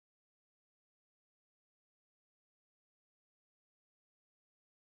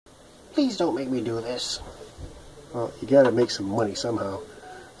Please don't make me do this. Well, you gotta make some money somehow.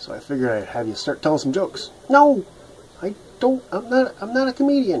 So I figured I'd have you start telling some jokes. No, I don't. I'm not a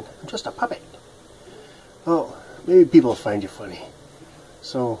comedian. I'm just a puppet. Well, maybe people will find you funny.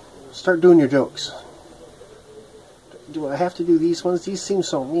 So start doing your jokes. Do I have to do these ones? These seem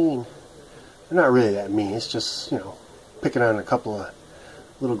so mean. They're not really that mean. It's just, picking on a couple of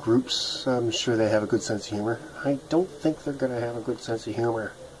little groups. I'm sure they have a good sense of humor. I don't think they're going to have a good sense of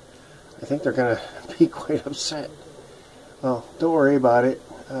humor. I think they're going to be quite upset. Well, don't worry about it.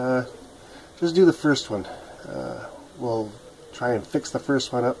 Just do the first one. We'll try and fix the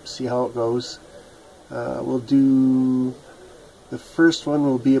first one up, see how it goes. We'll do... The first one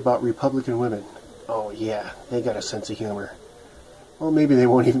will be about Republican women. Oh yeah, they got a sense of humor. Well, maybe they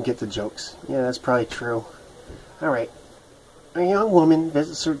won't even get the jokes. Yeah, that's probably true. Alright. A young woman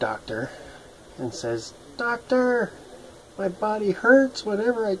visits her doctor and says, "Doctor, my body hurts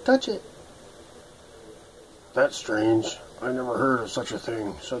whenever I touch it." "That's strange. I never heard of such a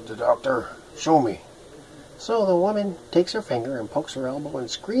thing," said the doctor. "Show me." So the woman takes her finger and pokes her elbow and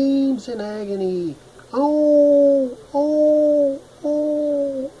screams in agony. "Oh, oh,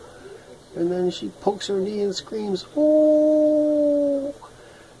 oh." And then she pokes her knee and screams, "Oh."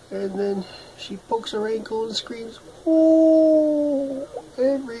 And then she pokes her ankle and screams, "Oh."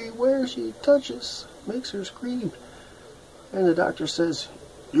 Everywhere she touches makes her scream. And the doctor says,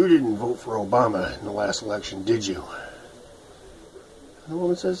 "You didn't vote for Obama in the last election, did you?" And the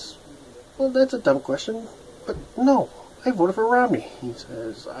woman says, "Well, that's a dumb question, but no, I voted for Romney." He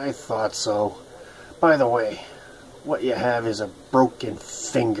says, "I thought so. By the way, what you have is a broken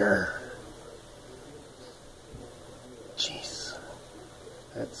finger." Jeez.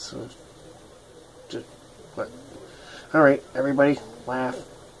 That's just what? Alright, everybody, laugh.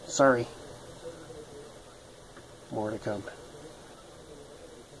 Sorry. More to come.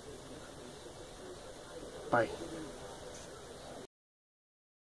 Bye.